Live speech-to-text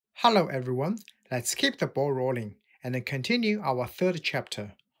Hello everyone, let's keep the ball rolling and then continue our third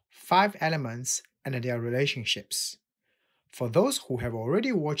chapter, 5 elements and their relationships. For those who have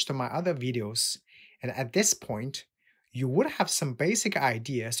already watched my other videos, and at this point, you would have some basic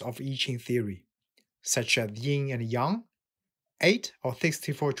ideas of I-Ching theory, such as yin and yang, 8 or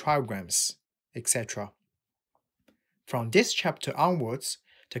 64 trigrams, etc. From this chapter onwards,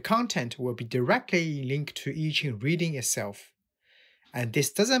 the content will be directly linked to I-Ching reading itself. And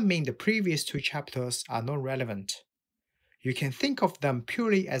this doesn't mean the previous 2 chapters are not relevant. You can think of them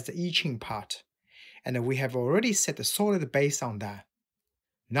purely as the I-Ching part, and we have already set a solid base on that.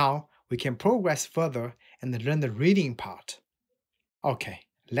 Now we can progress further and learn the reading part. Okay,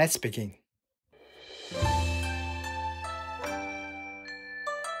 let's begin.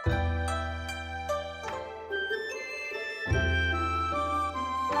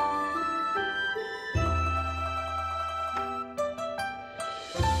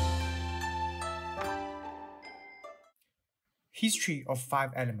 History of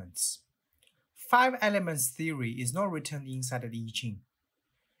 5 elements. 5 elements theory is not written inside the I-Ching.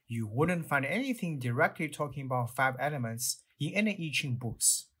 You wouldn't find anything directly talking about 5 elements in any I-Ching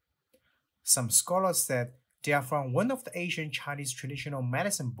books. Some scholars said they are from one of the Asian Chinese traditional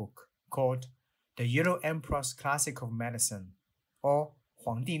medicine book called The Yellow Emperor's Classic of Medicine, or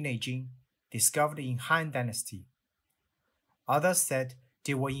Huangdi Neijing, discovered in Han Dynasty. Others said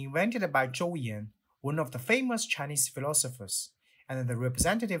they were invented by Zhou Yan, one of the famous Chinese philosophers and the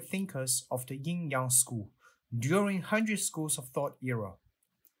representative thinkers of the Yin-Yang school during 100 schools of thought era,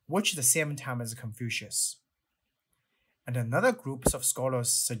 which is the same time as Confucius. And another group of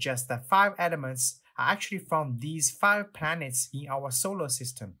scholars suggest that 5 elements are actually from these 5 planets in our solar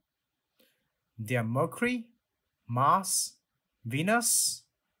system. They are Mercury, Mars, Venus,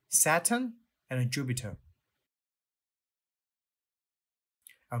 Saturn, and Jupiter.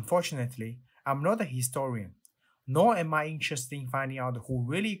 Unfortunately, I'm not a historian, nor am I interested in finding out who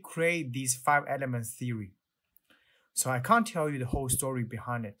really created these 5 elements theory. So I can't tell you the whole story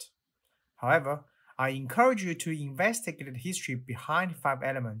behind it. However, I encourage you to investigate the history behind 5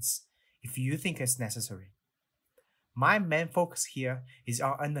 elements if you think it's necessary. My main focus here is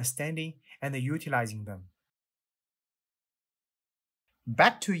on understanding and utilizing them.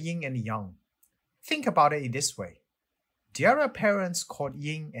 Back to yin and yang. Think about it this way. There are parents called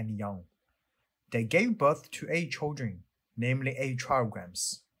yin and yang. They gave birth to 8 children, namely 8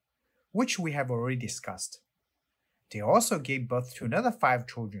 trigrams, which we have already discussed. They also gave birth to another 5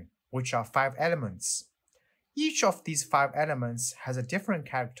 children, which are 5 elements. Each of these 5 elements has a different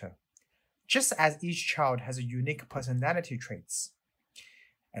character, just as each child has a unique personality traits.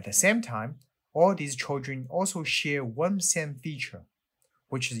 At the same time, all these children also share one same feature,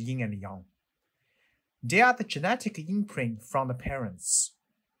 which is yin and yang. They are the genetic imprint from the parents.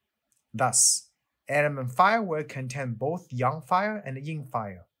 Thus, element fire will contain both yang fire and yin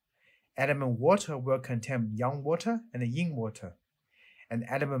fire. Element water will contain yang water and yin water. And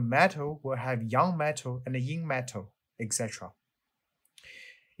element metal will have yang metal and yin metal, etc.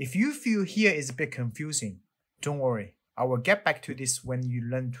 If you feel here is a bit confusing, don't worry, I will get back to this when you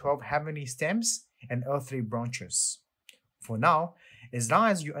learn 12 heavenly stems and earthly branches. For now, as long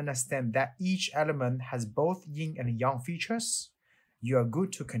as you understand that each element has both yin and yang features, you are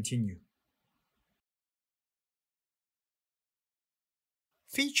good to continue.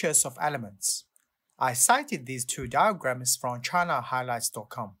 Features of elements. I cited these 2 diagrams from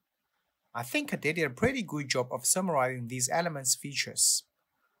chinahighlights.com. I think they did a pretty good job of summarizing these elements' features.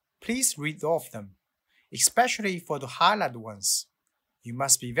 Please read all of them, especially for the highlighted ones. You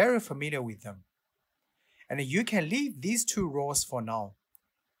must be very familiar with them. And you can leave these 2 rows for now.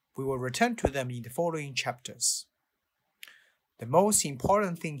 We will return to them in the following chapters. The most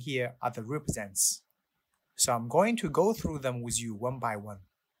important thing here are the represents. So I'm going to go through them with you one by one.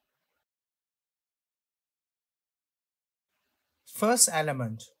 First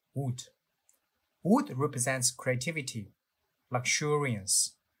element, wood. Wood represents creativity,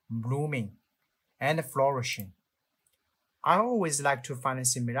 luxuriance, blooming, and flourishing. I always like to find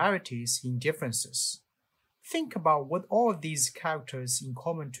similarities in differences. Think about what all of these characters in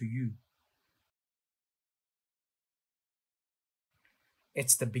common to you.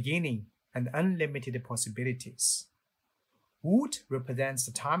 It's the beginning and unlimited possibilities. Wood represents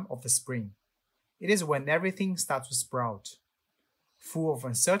the time of the spring. It is when everything starts to sprout, full of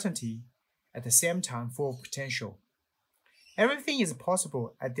uncertainty, at the same time full of potential. Everything is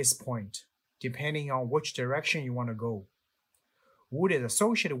possible at this point, depending on which direction you want to go. Wood is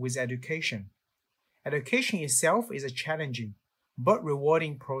associated with education. Education itself is a challenging but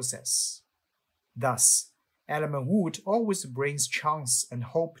rewarding process. Thus, Element wood always brings chance and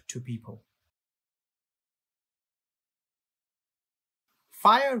hope to people.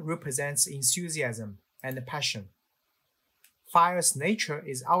 Fire represents enthusiasm and passion. Fire's nature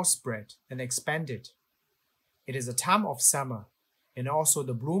is outspread and expanded. It is a time of summer and also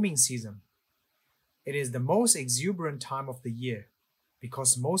the blooming season. It is the most exuberant time of the year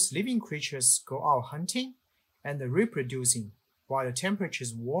because most living creatures go out hunting and reproducing while the temperature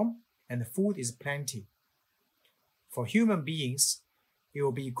is warm and the food is plenty. For human beings, it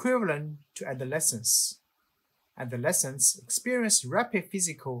will be equivalent to adolescence. Adolescents experience rapid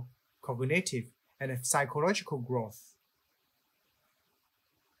physical, cognitive, and psychological growth.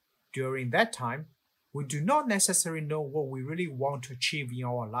 During that time, we do not necessarily know what we really want to achieve in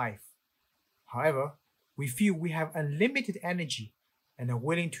our life. However, we feel we have unlimited energy and are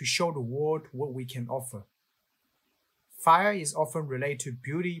willing to show the world what we can offer. Fire is often related to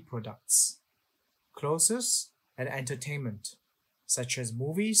beauty products, clothes, and entertainment, such as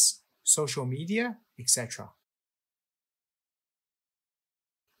movies, social media, etc.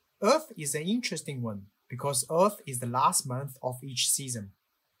 Earth is an interesting one because Earth is the last month of each season.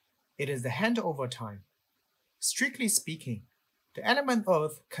 It is the handover time. Strictly speaking, the element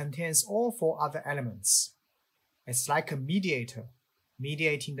Earth contains all 4 other elements. It's like a mediator,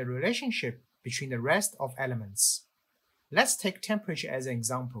 mediating the relationship between the rest of elements. Let's take temperature as an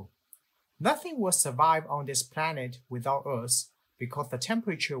example. Nothing will survive on this planet without Earth because the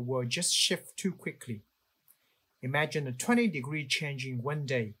temperature will just shift too quickly. Imagine a 20-degree change in one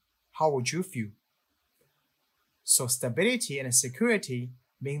day. How would you feel? So stability and security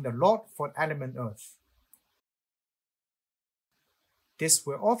mean the lot for element Earth. This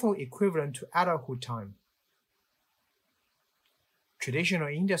will also equivalent to adulthood time. Traditional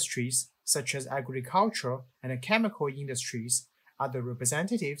industries such as agriculture and chemical industries are the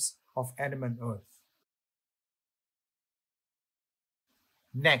representatives of element Earth.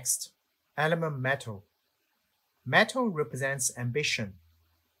 Next, element metal. Metal represents ambition,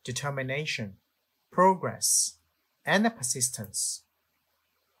 determination, progress, and persistence.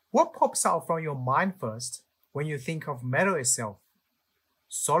 What pops out from your mind first when you think of metal itself?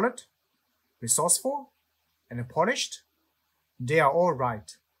 Solid, resourceful, and polished? They are all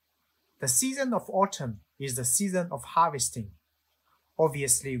right. The season of autumn is the season of harvesting.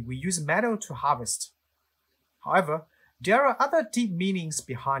 Obviously, we use metal to harvest. However, there are other deep meanings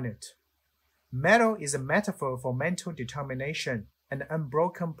behind it. Metal is a metaphor for mental determination and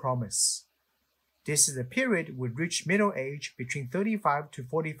unbroken promise. This is a period we reach middle age between 35 to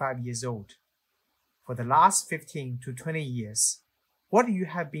 45 years old. For the last 15 to 20 years, what you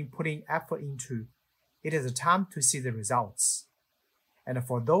have been putting effort into, it is a time to see the results. And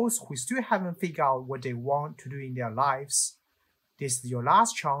for those who still haven't figured out what they want to do in their lives, this is your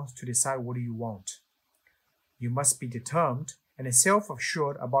last chance to decide what you want. You must be determined and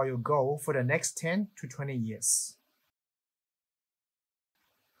self-assured about your goal for the next 10 to 20 years.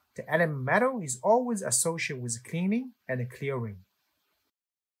 The element metal is always associated with cleaning and clearing.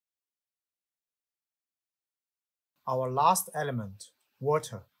 Our last element,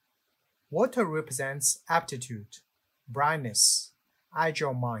 water. Water represents aptitude, brightness,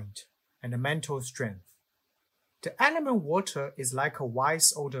 agile mind, and mental strength. The element water is like a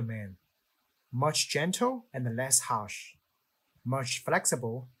wise older man, much gentle and less harsh, much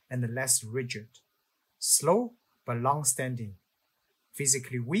flexible and less rigid, slow but long-standing,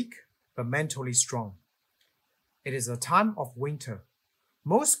 physically weak but mentally strong. It is a time of winter.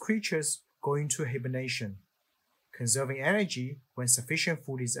 Most creatures go into hibernation, conserving energy when sufficient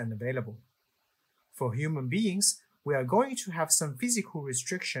food is unavailable. For human beings, we are going to have some physical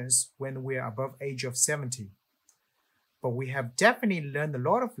restrictions when we are above age of 70. But we have definitely learned a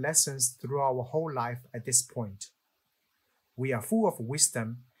lot of lessons through our whole life at this point. We are full of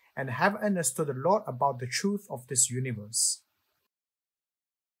wisdom and have understood a lot about the truth of this universe.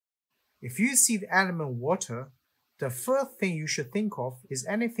 If you see the element water, the first thing you should think of is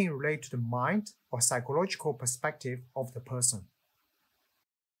anything related to the mind or psychological perspective of the person.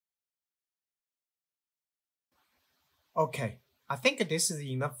 Okay, I think this is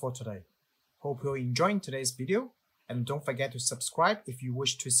enough for today. Hope you're enjoying today's video, and don't forget to subscribe if you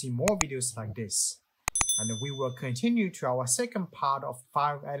wish to see more videos like this. And we will continue to our second part of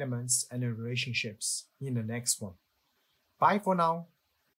 5 elements and relationships in the next one. Bye for now.